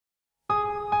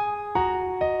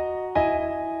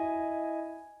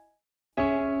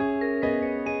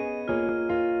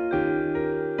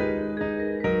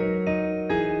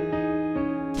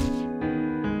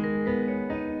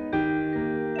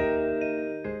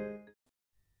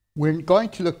We're going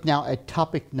to look now at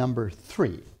topic number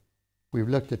 3. We've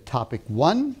looked at topic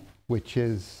 1, which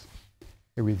is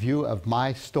a review of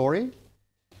my story.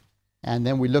 And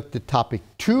then we looked at topic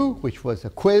 2, which was a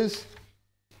quiz,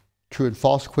 true and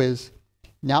false quiz.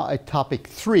 Now at topic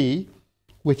 3,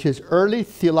 which is early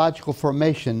theological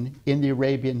formation in the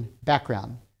Arabian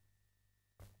background.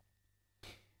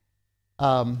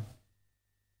 My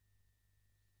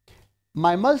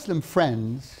Muslim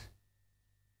friends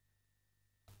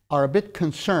are a bit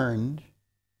concerned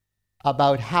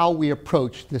about how we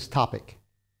approach this topic.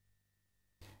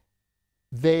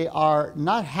 They are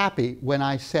not happy when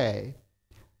I say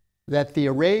that the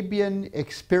Arabian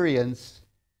experience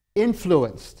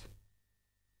influenced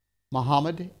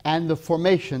Muhammad and the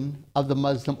formation of the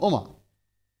Muslim Ummah.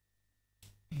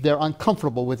 They're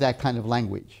uncomfortable with that kind of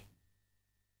language.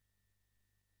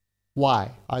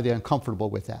 Why are they uncomfortable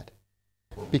with that?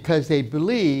 Because they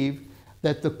believe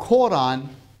that the Quran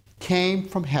came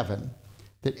from heaven,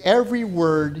 that every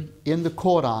word in the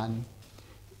Quran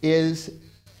is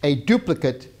a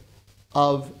duplicate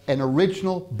of an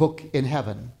original book in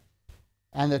heaven.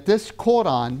 And that this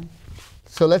Quran,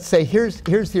 so let's say here's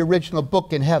the original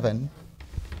book in heaven,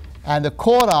 and the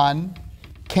Quran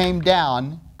came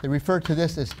down. They refer to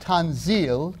this as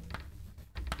Tanzil.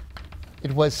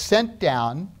 It was sent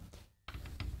down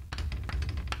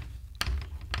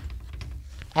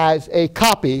as a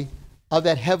copy of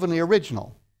that heavenly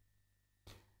original.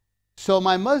 So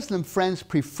my Muslim friends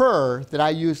prefer that I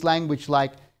use language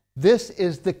like, this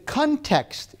is the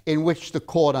context in which the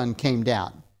Quran came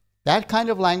down. That kind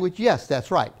of language, yes, that's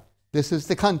right. This is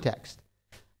the context.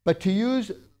 But to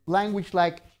use language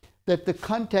like that the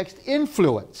context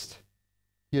influenced,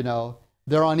 you know,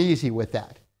 they're uneasy with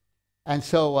that. And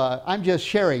so I'm just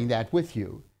sharing that with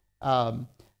you. I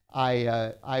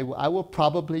will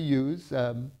probably use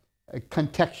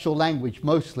contextual language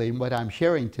mostly in what I'm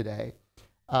sharing today.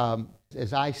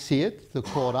 As I see it, the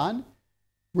Quran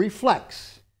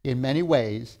reflects in many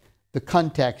ways the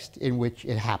context in which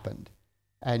it happened.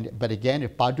 But again,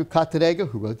 if Badru Katarega,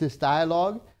 who wrote this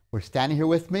dialogue, were standing here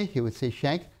with me, he would say,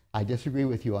 Shank, I disagree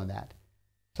with you on that.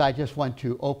 So I just want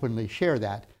to openly share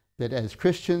that as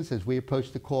Christians, as we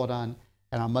approach the Quran,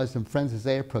 and our Muslim friends as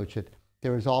they approach it,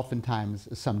 there is oftentimes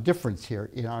some difference here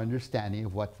in our understanding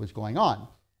of what was going on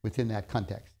within that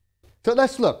context. So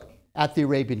let's look at the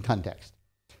Arabian context.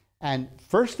 And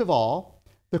first of all,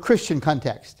 the Christian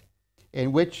context,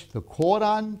 in which the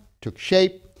Quran took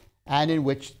shape and in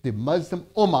which the Muslim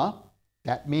Ummah,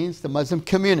 that means the Muslim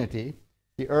community,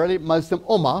 the early Muslim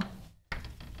Ummah,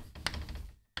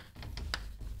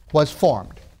 was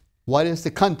formed. What is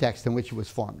the context in which it was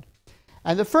formed?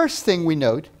 And the first thing we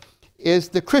note is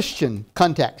the Christian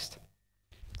context.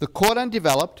 The Quran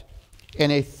developed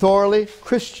in a thoroughly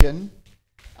Christian,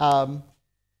 in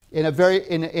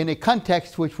a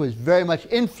context which was very much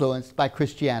influenced by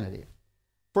Christianity.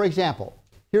 For example,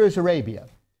 here is Arabia.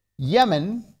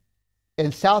 Yemen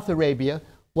in South Arabia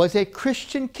was a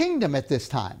Christian kingdom at this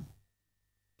time.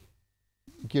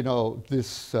 You know,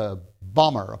 this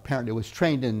bomber apparently was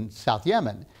trained in South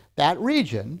Yemen. That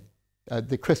region,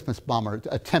 the Christmas bomber,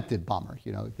 attempted bomber,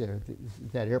 you know,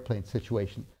 that airplane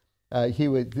situation.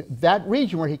 That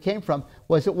region where he came from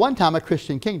was at one time a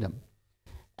Christian kingdom.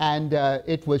 And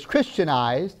it was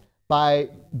Christianized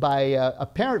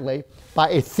apparently by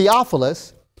a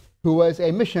Theophilus who was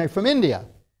a missionary from India.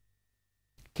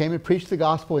 Came and preached the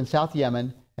gospel in South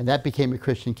Yemen, and that became a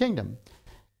Christian kingdom.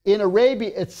 In Arabia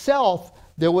itself,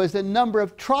 there was a number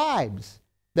of tribes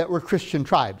that were Christian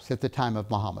tribes at the time of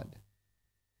Muhammad.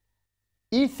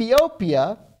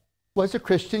 Ethiopia was a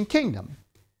Christian kingdom.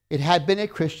 It had been a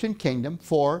Christian kingdom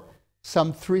for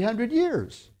some 300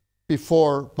 years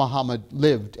before Muhammad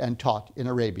lived and taught in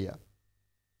Arabia.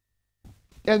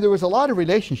 And there was a lot of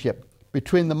relationship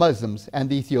between the Muslims and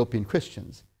the Ethiopian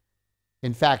Christians.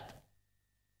 In fact,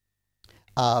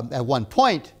 at one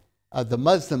point, the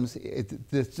Muslims,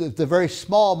 the very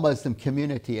small Muslim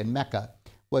community in Mecca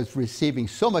was receiving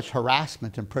so much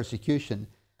harassment and persecution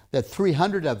that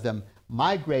 300 of them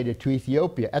migrated to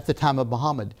Ethiopia at the time of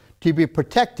Muhammad to be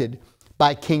protected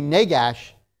by King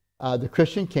Negash, the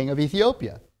Christian king of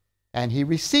Ethiopia. And he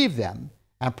received them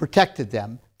and protected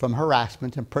them from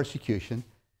harassment and persecution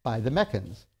by the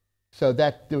Meccans. So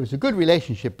that there was a good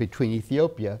relationship between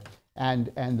Ethiopia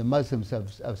and the Muslims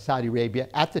of Saudi Arabia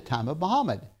at the time of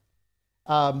Muhammad.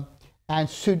 And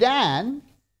Sudan,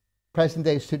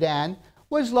 present-day Sudan,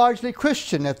 was largely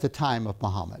Christian at the time of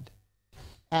Muhammad.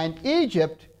 And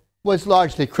Egypt was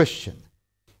largely Christian.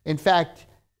 In fact,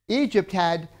 Egypt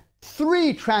had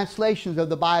 3 translations of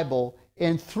the Bible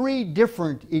in 3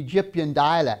 different Egyptian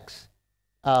dialects.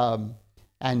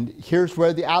 And here's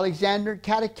where the Alexandrian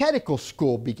Catechetical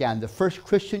School began, the first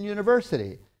Christian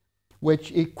university,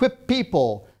 which equipped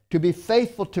people to be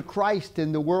faithful to Christ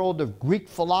in the world of Greek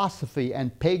philosophy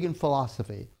and pagan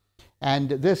philosophy. And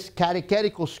this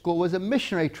catechetical school was a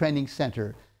missionary training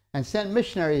center and sent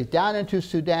missionaries down into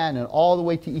Sudan and all the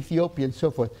way to Ethiopia and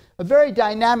so forth. A very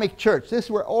dynamic church. This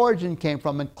is where Origen came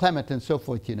from and Clement and so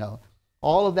forth, you know.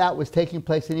 All of that was taking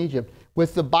place in Egypt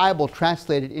with the Bible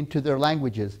translated into their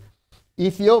languages.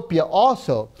 Ethiopia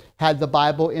also had the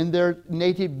Bible in their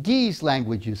native Ge'ez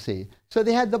language, you see. So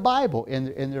they had the Bible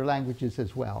in their languages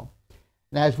as well.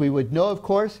 And as we would know, of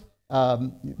course,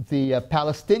 the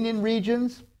Palestinian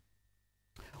regions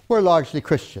were largely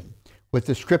Christian, with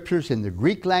the scriptures in the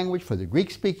Greek language for the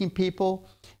Greek-speaking people,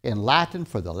 in Latin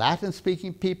for the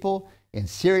Latin-speaking people, in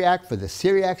Syriac for the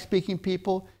Syriac-speaking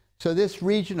people. So this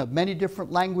region of many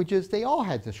different languages, they all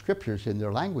had the scriptures in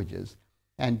their languages,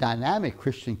 and dynamic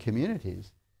Christian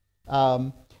communities.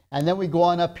 And then we go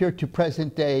on up here to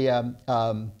present-day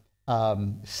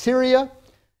Syria.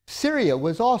 Syria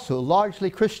was also largely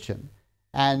Christian,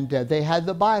 and they had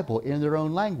the Bible in their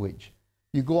own language.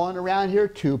 You go on around here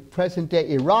to present-day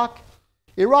Iraq.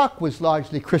 Iraq was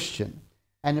largely Christian.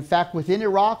 And in fact, within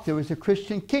Iraq, there was a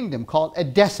Christian kingdom called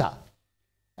Edessa.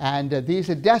 And these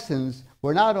Edessans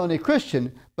were not only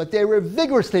Christian, but they were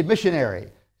vigorously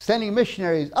missionary, sending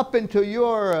missionaries up into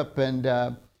Europe and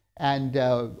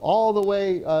all the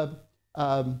way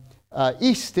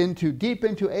east deep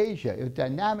into Asia. A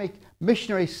dynamic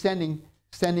missionary sending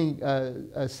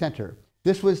center.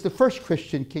 This was the first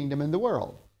Christian kingdom in the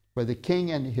world, where the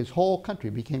king and his whole country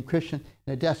became Christian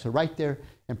in Edessa, right there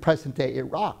in present-day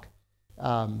Iraq.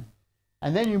 And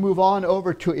then you move on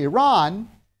over to Iran,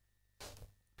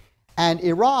 and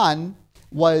Iran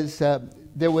was,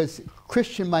 there was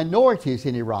Christian minorities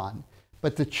in Iran,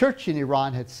 but the church in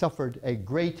Iran had suffered a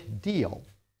great deal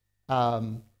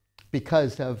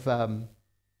because of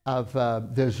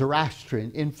the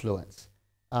Zoroastrian influence.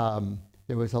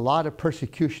 There was a lot of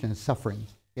persecution and suffering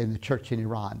in the church in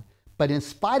Iran. But in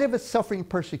spite of its suffering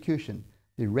persecution,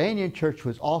 the Iranian church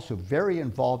was also very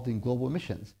involved in global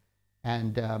missions.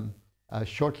 And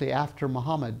shortly after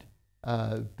Muhammad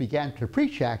began to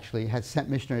preach, actually, had sent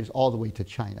missionaries all the way to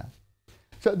China.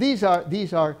 So these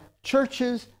are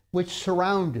churches which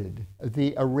surrounded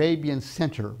the Arabian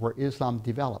center where Islam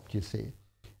developed, you see,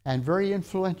 and very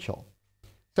influential.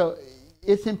 So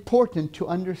it's important to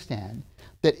understand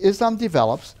that Islam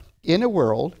develops in a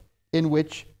world in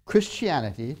which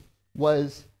Christianity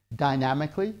was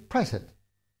dynamically present,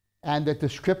 and that the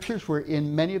scriptures were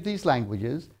in many of these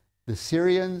languages. The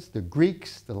Syrians, the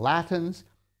Greeks, the Latins,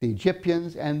 the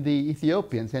Egyptians, and the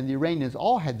Ethiopians, and the Iranians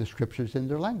all had the scriptures in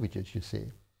their languages, you see.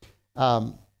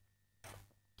 That's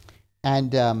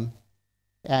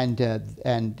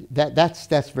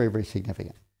very, very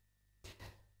significant.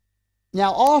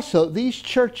 Now also, these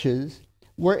churches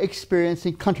were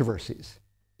experiencing controversies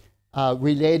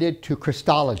related to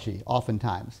Christology,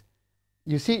 oftentimes.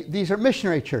 You see, these are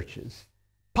missionary churches.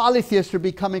 Polytheists are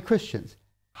becoming Christians.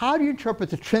 How do you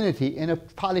interpret the Trinity in a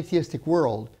polytheistic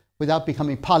world without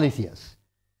becoming polytheists?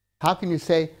 How can you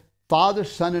say Father,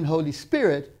 Son, and Holy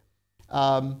Spirit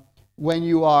when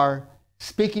you are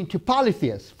speaking to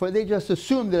polytheists? For they just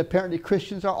assume that apparently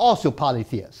Christians are also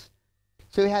polytheists.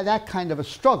 So you had that kind of a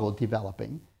struggle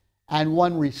developing. And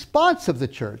one response of the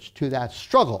church to that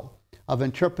struggle of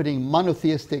interpreting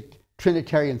monotheistic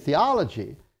Trinitarian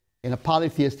theology in a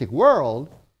polytheistic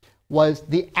world was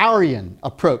the Arian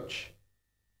approach.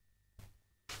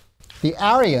 The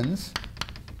Arian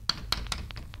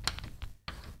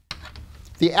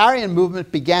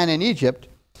movement began in Egypt.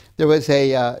 There was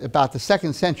about the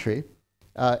 2nd century,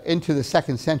 into the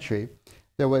 2nd century,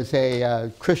 there was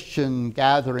a Christian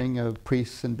gathering of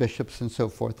priests and bishops and so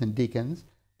forth and deacons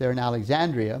there in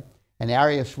Alexandria, and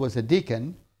Arius was a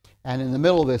deacon. And in the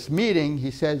middle of this meeting,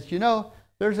 he says, you know,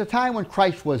 there's a time when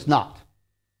Christ was not.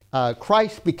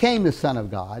 Christ became the Son of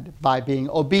God by being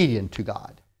obedient to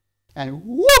God. And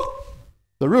whoop,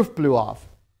 the roof blew off.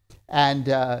 And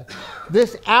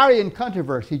this Arian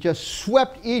controversy just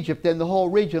swept Egypt and the whole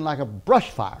region like a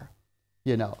brush fire,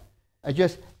 you know.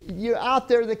 You're out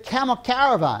there, the camel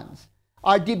caravans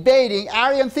are debating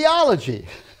Arian theology.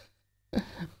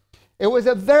 It was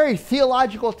a very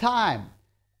theological time,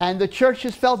 and the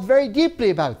churches felt very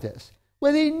deeply about this,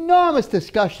 with enormous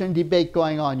discussion and debate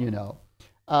going on, you know.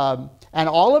 And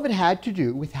all of it had to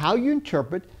do with how you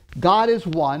interpret God as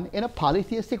one in a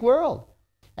polytheistic world.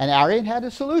 And Arian had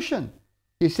a solution.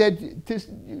 He said, to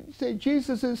say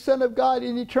Jesus is Son of God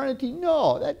in eternity,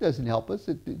 no, that doesn't help us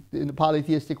in the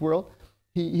polytheistic world.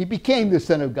 He became the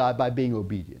Son of God by being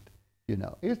obedient, you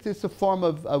know. It's a form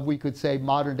of, we could say,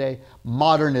 modern-day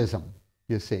modernism,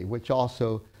 you see, which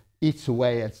also eats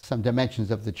away at some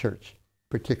dimensions of the church,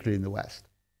 particularly in the West.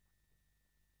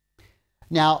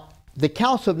 Now, the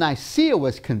Council of Nicaea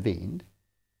was convened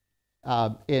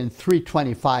in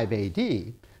 325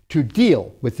 AD to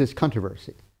deal with this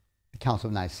controversy, the Council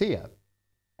of Nicaea.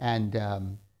 And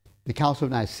the Council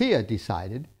of Nicaea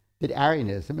decided that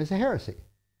Arianism is a heresy,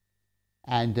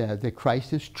 and that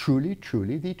Christ is truly,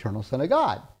 truly the eternal Son of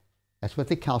God. That's what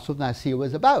the Council of Nicaea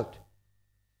was about.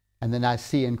 And the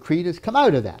Nicene Creed has come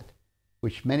out of that,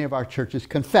 which many of our churches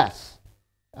confess.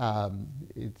 Some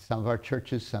of our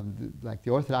churches, some like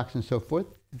the Orthodox and so forth,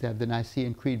 they have the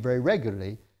Nicene Creed very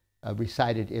regularly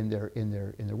recited in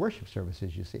their worship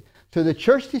services, you see. So the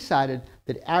church decided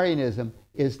that Arianism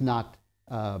is not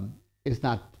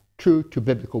true to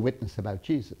biblical witness about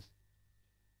Jesus.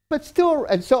 But still,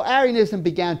 and so Arianism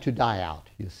began to die out,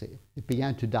 you see. It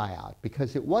began to die out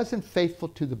because it wasn't faithful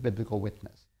to the biblical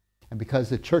witness, and because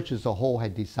the church as a whole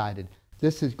had decided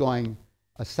this is going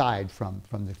aside from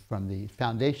the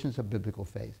foundations of biblical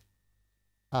faith.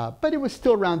 But it was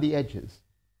still around the edges.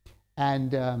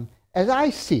 And as I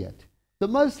see it, the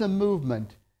Muslim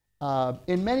movement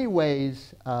in many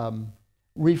ways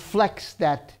reflects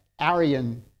that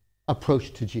Arian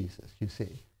approach to Jesus, you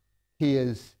see. He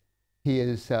is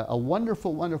a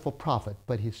wonderful, wonderful prophet,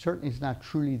 but he certainly is not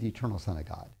truly the eternal Son of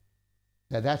God.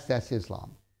 Now that's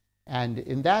Islam. And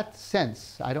in that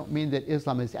sense, I don't mean that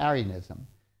Islam is Arianism,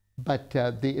 but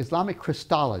the Islamic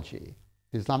Christology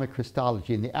and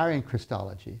the Arian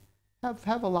Christology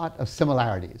have a lot of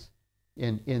similarities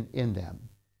in them.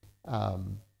 Of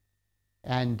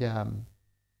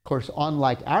course,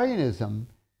 unlike Arianism,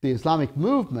 the Islamic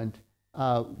movement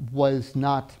was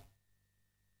not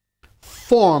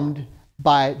formed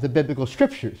by the biblical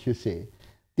scriptures, you see.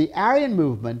 The Arian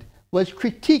movement was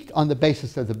critiqued on the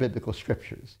basis of the biblical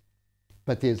scriptures,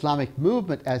 but the Islamic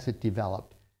movement as it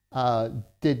developed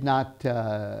did not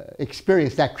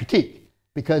experience that critique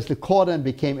because the Quran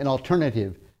became an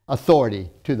alternative authority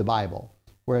to the Bible,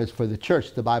 whereas for the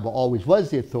church the Bible always was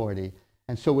the authority,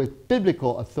 and so with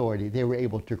biblical authority they were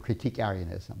able to critique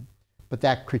Arianism. But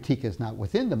that critique is not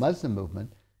within the Muslim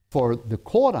movement, for the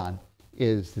Quran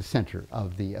is the center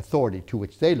of the authority to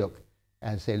which they look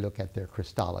as they look at their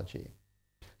Christology.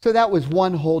 So that was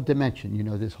one whole dimension, you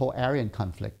know, this whole Arian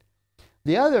conflict.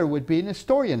 The other would be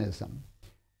Nestorianism.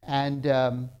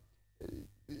 And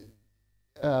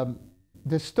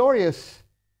Nestorius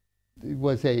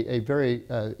was a very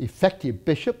effective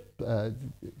bishop of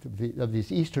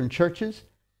these Eastern churches.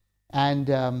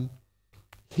 And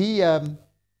he and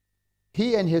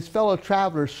his fellow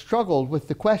travelers struggled with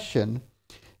the question,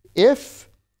 if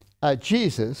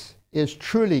Jesus is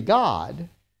truly God,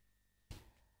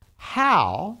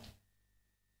 how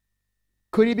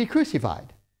could he be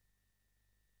crucified? I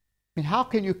mean, how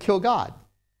can you kill God?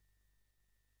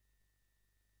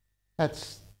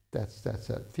 That's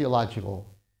a theological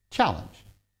challenge.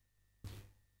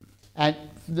 And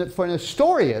for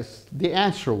Nestorius, the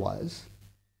answer was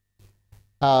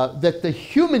that the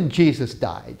human Jesus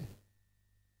died,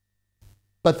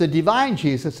 but the divine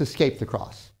Jesus escaped the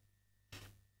cross.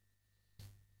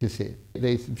 You see,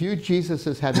 they viewed Jesus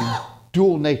as having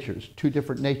dual natures, two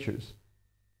different natures.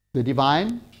 The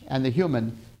divine and the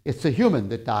human. It's the human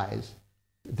that dies.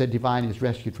 The divine is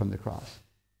rescued from the cross.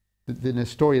 The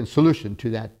Nestorian solution to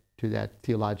that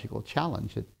theological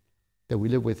challenge that we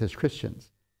live with as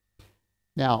Christians.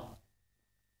 Now,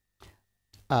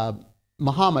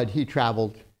 Muhammad, he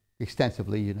traveled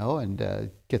extensively, you know, and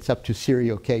gets up to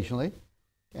Syria occasionally.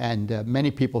 And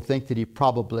many people think that he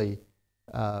probably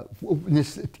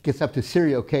gets up to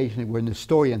Syria occasionally, where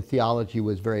Nestorian theology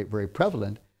was very, very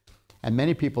prevalent. And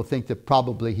many people think that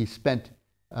probably he spent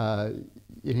in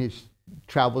his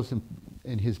travels and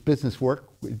in his business work,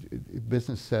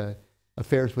 business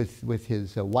affairs with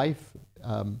his wife,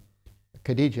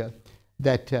 Khadija,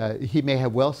 that he may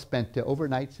have well spent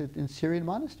overnights in Syrian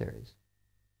monasteries,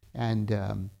 and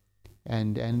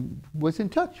was in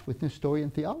touch with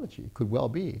Nestorian theology. Could well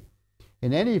be.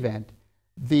 In any event,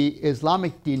 the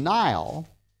Islamic denial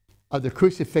of the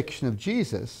crucifixion of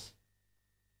Jesus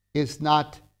is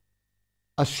not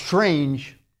a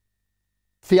strange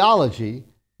theology,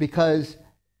 because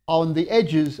on the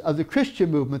edges of the Christian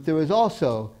movement there was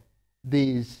also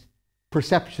these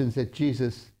perceptions that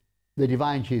Jesus, the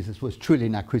divine Jesus, was truly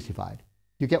not crucified.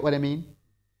 You get what I mean?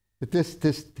 That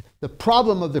the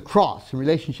problem of the cross in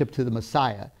relationship to the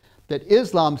Messiah, that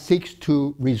Islam seeks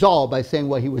to resolve by saying,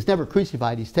 well, he was never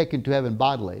crucified, he's taken to heaven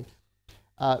bodily.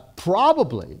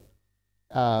 Probably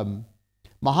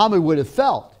Muhammad would have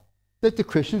felt that the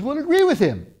Christians would agree with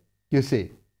him, you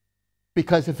see,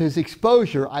 because of his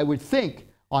exposure, I would think,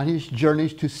 on his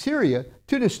journeys to Syria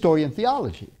to Nestorian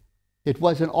theology. It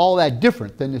wasn't all that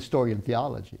different than Nestorian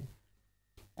theology.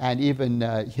 And even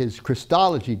his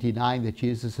Christology, denying that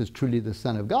Jesus is truly the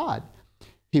Son of God,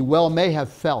 he well may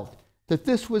have felt that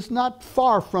this was not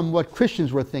far from what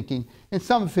Christians were thinking in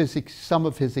some of his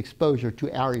exposure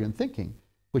to Arian thinking,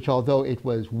 which, although it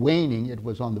was waning, it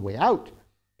was on the way out,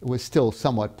 it was still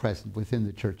somewhat present within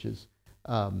the churches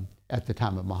at the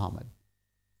time of Muhammad.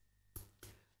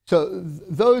 So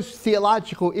those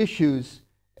theological issues,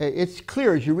 it's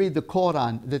clear as you read the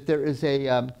Quran that there is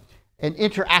an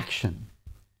interaction.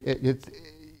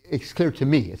 It's clear to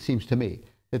me, it seems to me,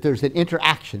 that there's an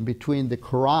interaction between the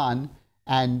Quran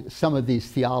and some of these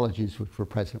theologies which were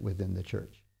present within the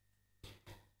church.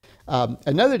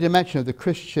 Another dimension of the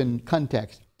Christian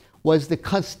context was the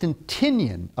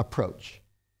Constantinian approach.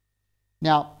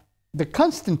 Now, the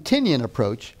Constantinian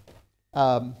approach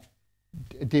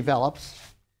develops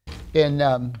in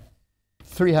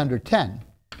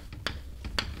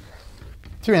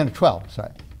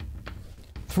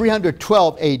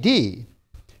 312 AD.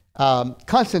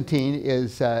 Constantine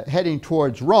is heading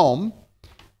towards Rome.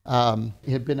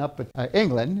 He had been up at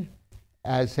England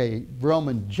as a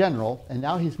Roman general, and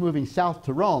now he's moving south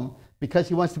to Rome because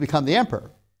he wants to become the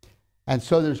emperor. And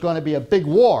so there's going to be a big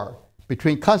war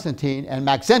between Constantine and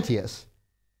Maxentius.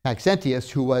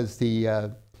 Maxentius, who was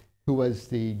the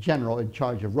general in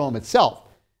charge of Rome itself,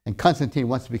 and Constantine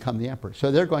wants to become the emperor.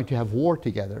 So they're going to have war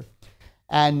together.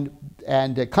 And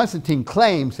Constantine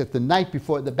claims that the night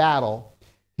before the battle,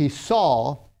 he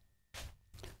saw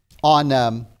in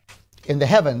the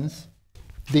heavens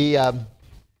the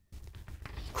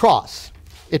cross.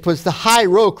 It was the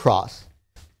High-Rho cross.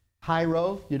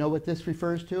 High-Rho, you know what this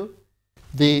refers to?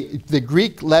 The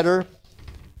Greek letter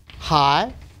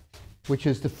High, which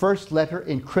is the first letter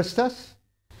in Christus,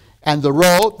 and the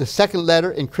Rho, the second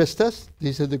letter in Christus.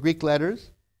 These are the Greek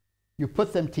letters. You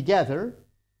put them together,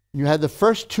 you have the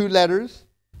first two letters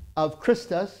of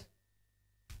Christus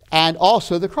and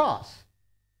also the cross,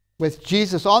 with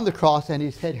Jesus on the cross and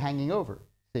his head hanging over.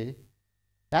 See?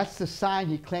 That's the sign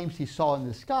he claims he saw in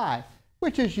the sky,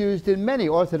 which is used in many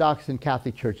Orthodox and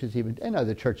Catholic churches, even in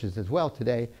other churches as well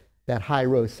today, that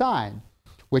High-Rho sign,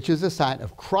 which is a sign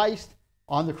of Christ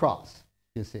on the cross,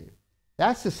 you see.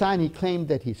 That's the sign he claimed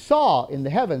that he saw in the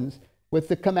heavens with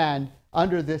the command,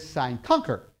 under this sign,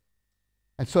 conquer.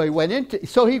 And so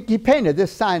he painted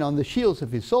this sign on the shields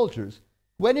of his soldiers,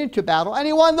 went into battle, and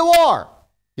he won the war,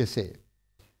 you see.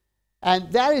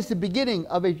 And that is the beginning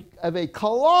of a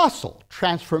colossal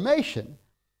transformation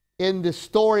in the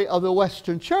story of the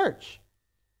Western Church,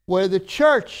 where the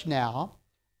church now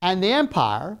and the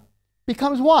empire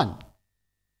becomes one.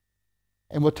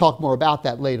 And we'll talk more about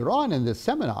that later on in this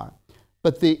seminar.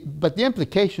 But the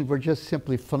implications were just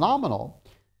simply phenomenal,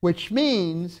 which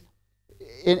means,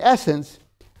 in essence,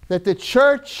 that the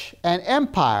church and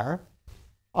empire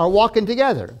are walking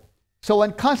together. So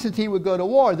when Constantine would go to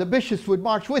war, the bishops would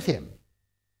march with him,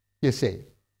 you see,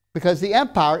 because the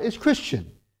empire is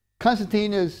Christian.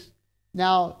 Constantine is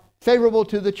now favorable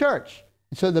to the church.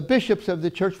 So the bishops of the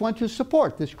church want to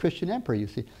support this Christian emperor, you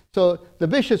see. So the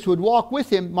bishops would walk with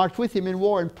him, march with him in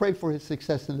war, and pray for his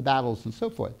success in the battles and so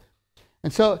forth.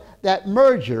 And so that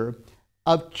merger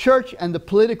of church and the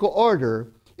political order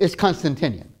is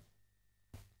Constantinian.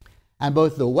 And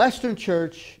both the Western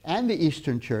Church and the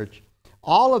Eastern Church,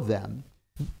 all of them,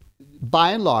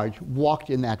 by and large,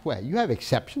 walked in that way. You have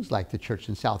exceptions like the church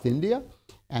in South India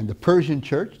and the Persian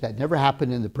Church. That never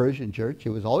happened in the Persian Church.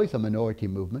 It was always a minority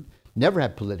movement, never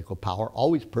had political power,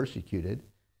 always persecuted.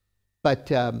 But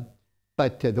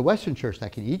the Western Church,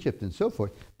 like in Egypt and so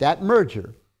forth, that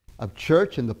merger of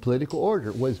church and the political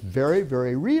order was very,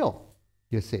 very real,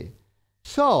 you see.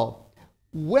 So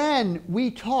when we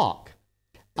talk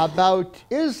about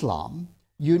Islam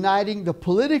uniting the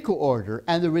political order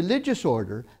and the religious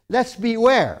order, let's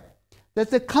beware that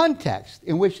the context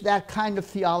in which that kind of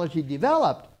theology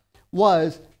developed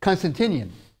was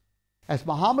Constantinian. As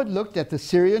Muhammad looked at the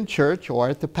Syrian church or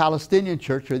at the Palestinian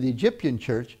church or the Egyptian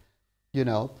church, you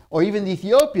know, or even the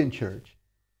Ethiopian church,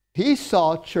 he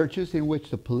saw churches in which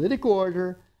the political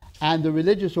order and the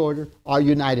religious order are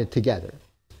united together.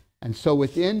 And so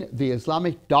within the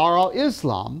Islamic Dar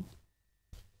al-Islam,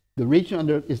 the region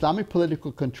under Islamic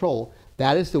political control,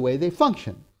 that is the way they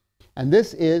function. And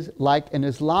this is like an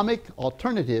Islamic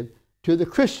alternative to the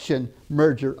Christian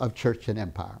merger of church and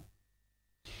empire.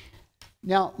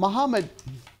 Now, Muhammad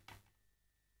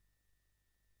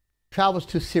travels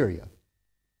to Syria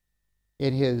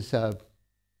in his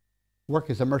work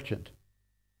as a merchant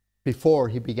before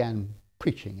he began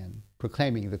preaching and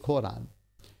proclaiming the Quran.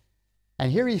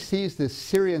 And here he sees this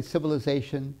Syrian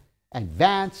civilization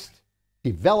advanced,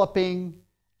 developing,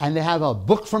 and they have a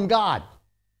book from God.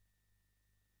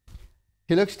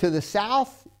 He looks to the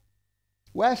south,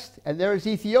 west, and there is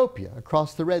Ethiopia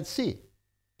across the Red Sea.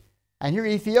 And here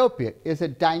Ethiopia is a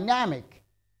dynamic,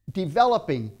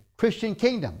 developing Christian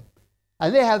kingdom.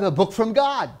 And they have a book from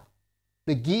God,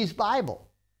 the Ge'ez Bible,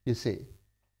 you see.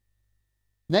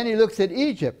 Then he looks at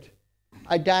Egypt,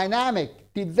 a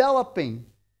dynamic, developing,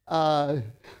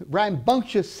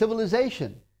 rambunctious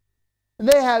civilization. And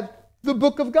they have the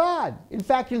book of God, in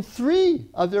fact, in 3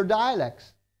 of their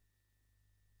dialects.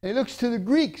 And he looks to the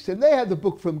Greeks, and they have the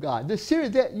book from God. The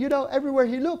Syrians, you know, everywhere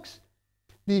he looks,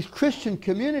 these Christian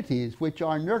communities, which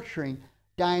are nurturing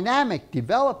dynamic,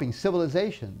 developing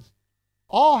civilizations,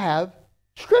 all have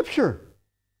Scripture.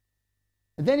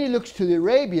 And then he looks to the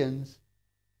Arabians,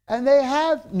 and they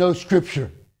have no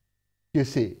Scripture, you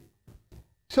see.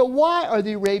 So why are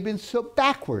the Arabians so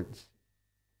backwards?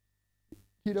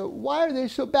 You know, why are they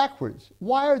so backwards?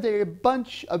 Why are they a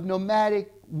bunch of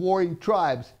nomadic warring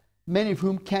tribes, many of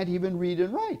whom can't even read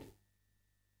and write?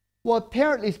 Well,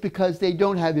 apparently it's because they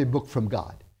don't have a book from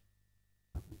God.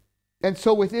 And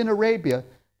so within Arabia,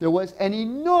 there was an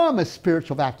enormous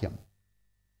spiritual vacuum.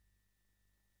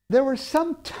 There were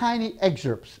some tiny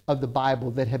excerpts of the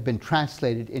Bible that had been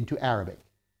translated into Arabic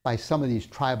by some of these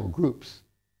tribal groups,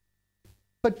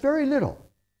 but very little.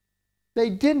 They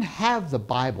didn't have the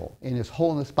Bible in its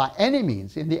wholeness by any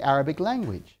means in the Arabic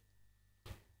language.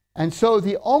 And so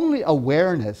the only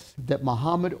awareness that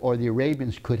Muhammad or the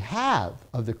Arabians could have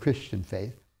of the Christian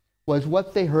faith was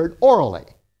what they heard orally.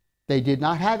 They did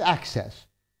not have access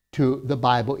to the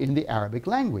Bible in the Arabic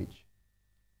language.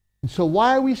 And so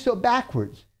why are we so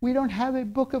backwards? We don't have a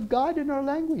book of God in our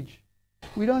language.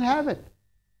 We don't have it,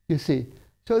 you see.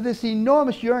 So this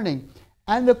enormous yearning.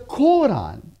 And the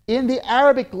Quran in the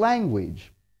Arabic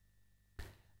language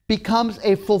becomes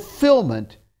a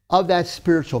fulfillment of that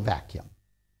spiritual vacuum.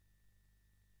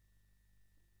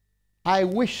 I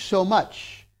wish so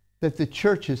much that the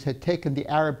churches had taken the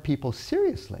Arab people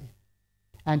seriously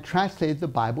and translated the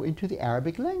Bible into the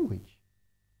Arabic language.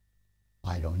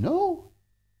 I don't know.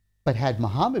 But had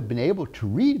Muhammad been able to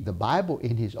read the Bible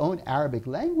in his own Arabic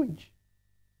language,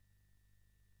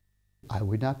 I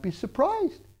would not be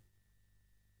surprised,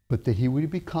 but that he would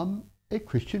have become a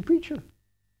Christian preacher,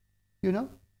 you know?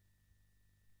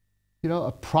 You know,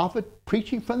 a prophet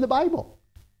preaching from the Bible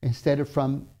instead of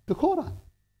from the Quran.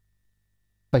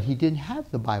 But he didn't have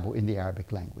the Bible in the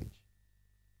Arabic language.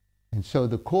 And so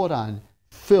the Quran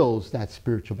fills that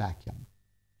spiritual vacuum.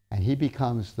 And he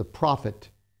becomes the prophet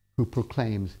who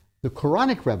proclaims the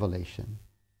Quranic revelation,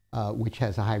 which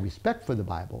has a high respect for the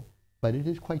Bible, but it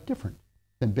is quite different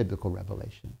than biblical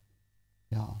revelation.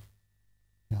 Yeah,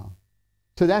 yeah.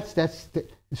 So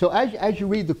so as you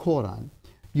read the Quran,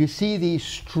 you see these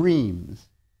streams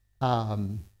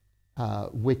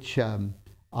which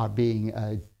are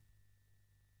being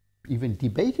even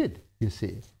debated, you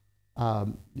see.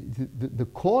 The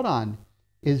Quran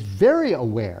is very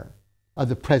aware of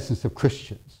the presence of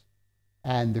Christians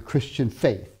and the Christian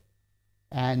faith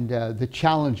and the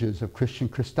challenges of Christian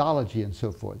Christology and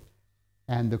so forth.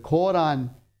 And the Quran,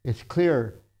 it's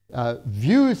clear,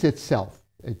 views itself,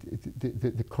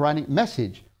 the Quranic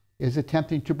message is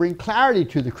attempting to bring clarity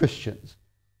to the Christians.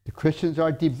 The Christians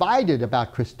are divided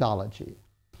about Christology.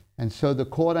 And so the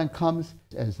Quran comes,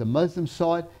 as the Muslims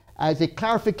saw it, as a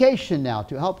clarification now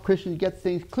to help Christians get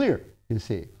things clear, you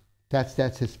see. That's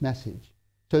its message.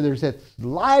 So there's that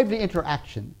lively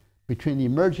interaction between the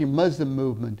emerging Muslim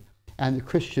movement and the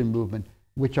Christian movement,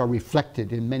 which are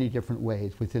reflected in many different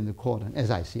ways within the Quran,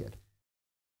 as I see it.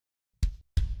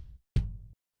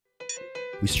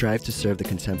 We strive to serve the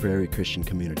contemporary Christian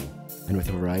community, and with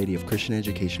a variety of Christian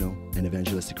educational and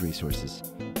evangelistic resources.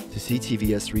 To see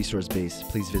TVS resource base,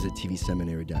 please visit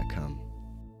tvseminary.com.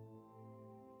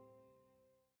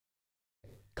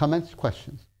 Comments,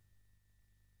 questions?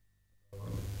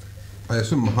 I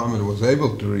assume Muhammad was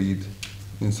able to read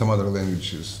in some other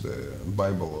languages the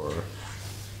Bible or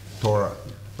Torah,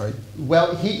 right?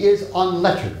 Well, he is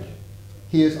unlettered.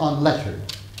 He is unlettered.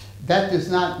 That does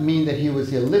not mean that he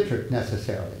was illiterate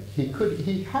necessarily. He could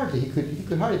hardly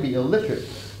be illiterate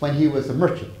when he was a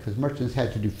merchant, because merchants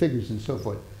had to do figures and so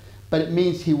forth. But it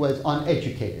means he was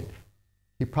uneducated.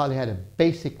 He probably had a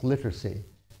basic literacy.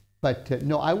 But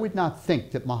no, I would not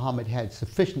think that Muhammad had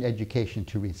sufficient education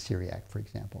to read Syriac, for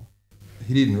example.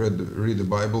 He didn't read the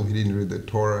Bible, he didn't read the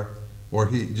Torah, or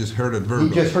he just heard it verbally?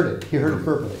 He just heard it. He heard it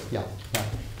verbally, yeah.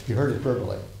 He heard it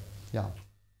verbally, yeah.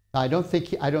 I don't think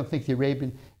the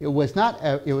Arabian, it was not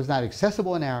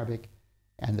accessible in Arabic,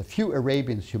 And the few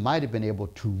Arabians who might have been able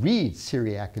to read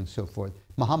Syriac and so forth,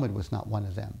 Muhammad was not one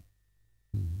of them.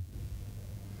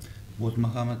 Was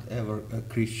Muhammad ever a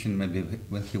Christian, maybe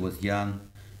when he was young?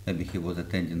 Maybe he was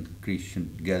attending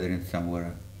Christian gathering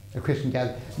somewhere? A Christian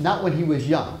gathering. Not when he was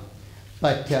young,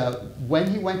 but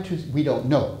when he went to, we don't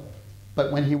know,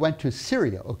 but when he went to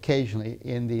Syria occasionally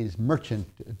in these merchant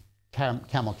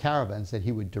camel caravans that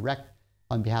he would direct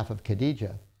on behalf of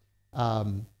Khadija,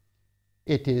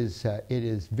 it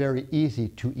is very easy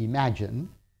to imagine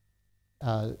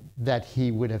that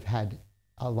he would have had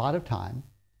a lot of time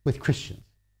with Christians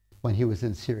when he was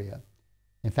in Syria.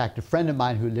 In fact, a friend of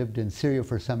mine who lived in Syria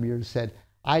for some years said,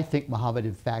 I think Muhammad,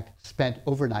 in fact, spent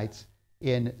overnights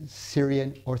in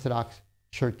Syrian Orthodox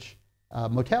Church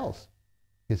motels,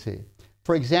 you see.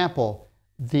 For example,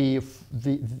 the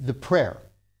prayer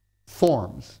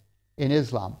forms in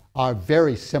Islam are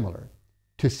very similar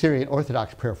to Syrian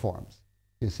Orthodox prayer forms,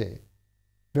 you see.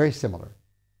 Very similar.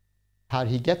 How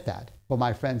did he get that? Well,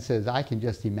 my friend says, I can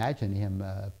just imagine him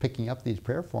picking up these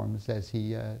prayer forms as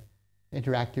he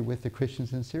interacted with the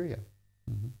Christians in Syria.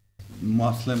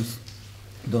 Muslims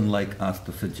don't like us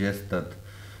to suggest that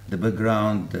the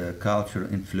background, the culture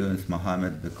influenced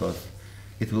Muhammad, because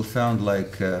it will sound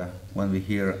like when we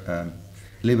hear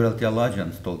liberal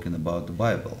theologians talking about the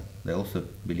Bible, they also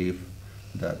believe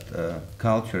that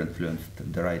culture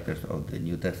influenced the writers of the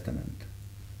New Testament.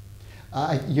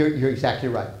 You're exactly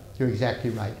right. You're exactly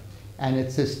right. And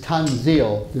it's this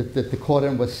tanzil that the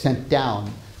Quran was sent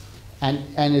down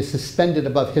and is suspended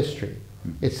above history.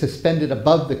 It's suspended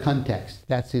above the context.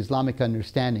 That's the Islamic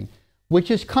understanding,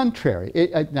 which is contrary,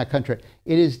 not contrary,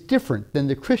 it is different than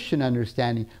the Christian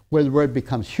understanding where the word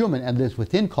becomes human and lives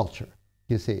within culture,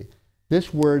 you see.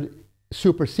 This word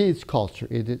supersedes culture.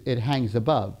 It hangs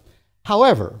above.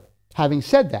 However, having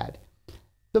said that,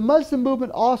 the Muslim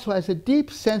movement also has a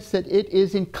deep sense that it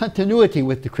is in continuity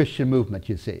with the Christian movement,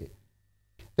 you see.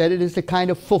 That it is a kind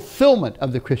of fulfillment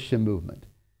of the Christian movement.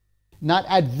 Not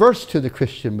adverse to the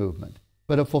Christian movement,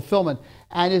 but a fulfillment,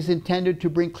 and is intended to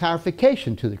bring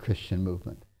clarification to the Christian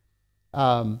movement.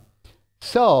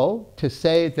 So, to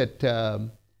say that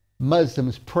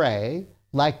Muslims pray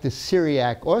like the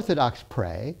Syriac Orthodox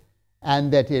pray,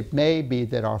 and that it may be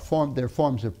that their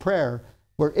forms of prayer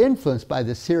were influenced by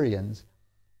the Syrians,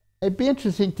 it'd be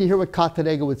interesting to hear what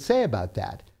Katarega would say about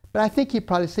that. But I think he'd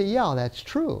probably say, yeah, that's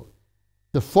true.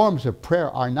 The forms of prayer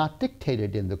are not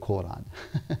dictated in the Quran.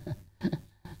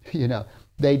 You know,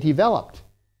 they developed.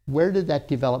 Where did that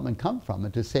development come from?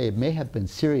 And to say it may have been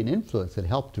Syrian influence that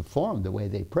helped to form the way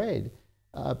they prayed,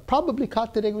 probably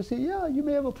Katarega would say, yeah, you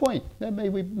may have a point. That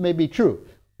may be true,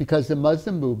 because the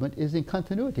Muslim movement is in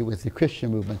continuity with the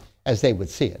Christian movement as they would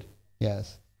see it.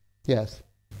 Yes, yes.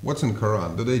 What's in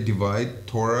Quran? Do they divide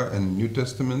Torah and New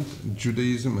Testament,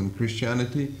 Judaism and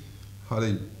Christianity? How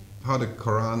the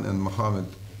Quran and Muhammad,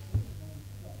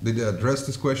 did they address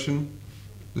this question?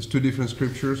 There's two different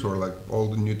scriptures, or like all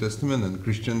the New Testament and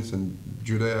Christians and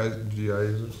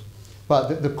Judaizers? Well,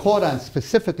 the Quran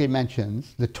specifically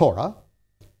mentions the Torah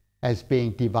as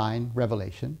being divine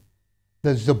revelation,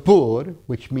 the Zabur,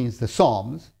 which means the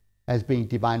Psalms, as being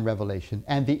divine revelation,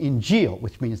 and the Injil,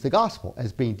 which means the Gospel,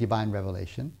 as being divine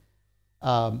revelation.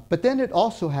 But then it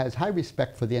also has high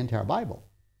respect for the entire Bible.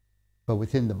 But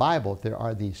within the Bible, there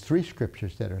are these three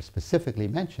scriptures that are specifically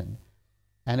mentioned.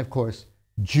 And of course,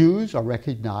 Jews are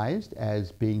recognized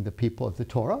as being the people of the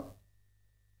Torah,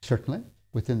 certainly,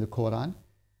 within the Quran.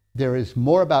 There is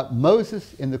more about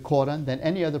Moses in the Quran than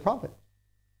any other prophet,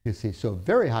 you see. So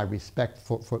very high respect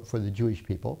for the Jewish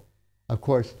people. Of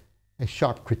course, a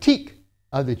sharp critique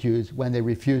of the Jews when they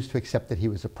refused to accept that he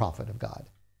was a prophet of God.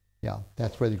 Yeah,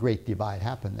 that's where the great divide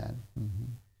happened then.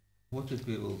 What if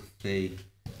we will say,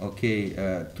 okay,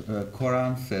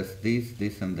 Quran says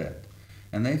this and that.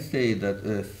 And they say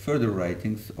that further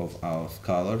writings of our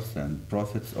scholars and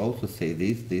prophets also say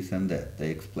this and that. They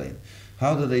explain.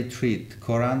 How do they treat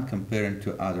Quran comparing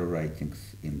to other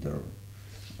writings in their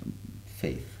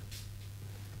faith?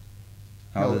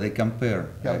 How do they compare?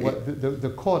 Yeah,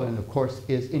 the Quran, of course,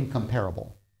 is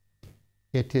incomparable.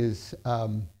 It is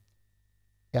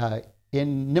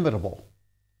inimitable,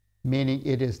 meaning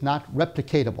it is not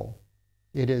replicatable.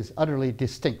 It is utterly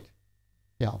distinct.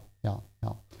 Yeah.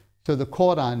 So the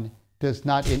Quran does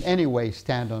not in any way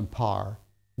stand on par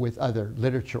with other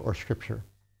literature or scripture.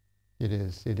 It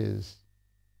is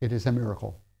a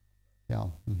miracle. Yeah.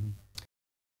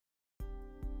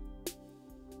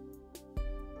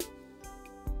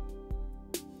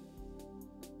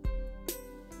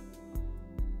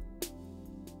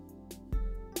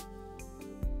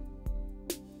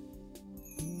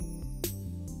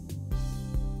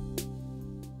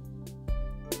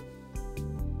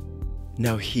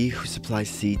 Now he who supplies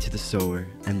seed to the sower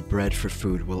and bread for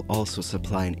food will also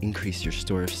supply and increase your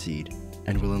store of seed,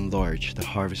 and will enlarge the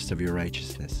harvest of your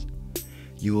righteousness.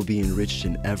 You will be enriched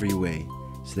in every way,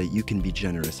 so that you can be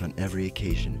generous on every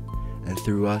occasion, and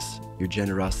through us, your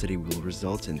generosity will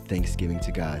result in thanksgiving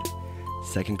to God.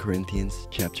 2 Corinthians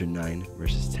chapter 9,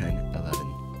 verses 10,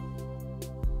 11.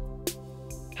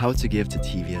 How to give to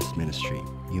TVS Ministry.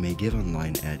 You may give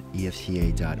online at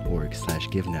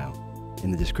efca.org/givenow. In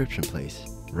the description place,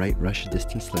 write Russia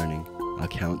Distance Learning,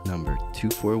 account number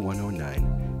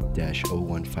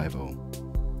 24109-0150.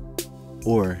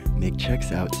 Or make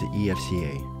checks out to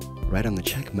EFCA. Write on the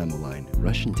check memo line,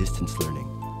 Russian Distance Learning,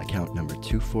 account number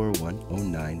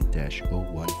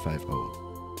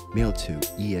 24109-0150. Mail to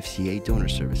EFCA Donor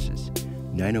Services,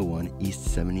 901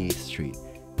 East 78th Street,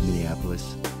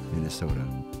 Minneapolis, Minnesota,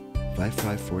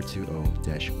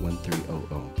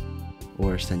 55420-1300.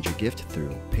 Or send your gift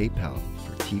through PayPal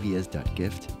for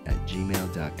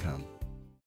tvs.gift@gmail.com.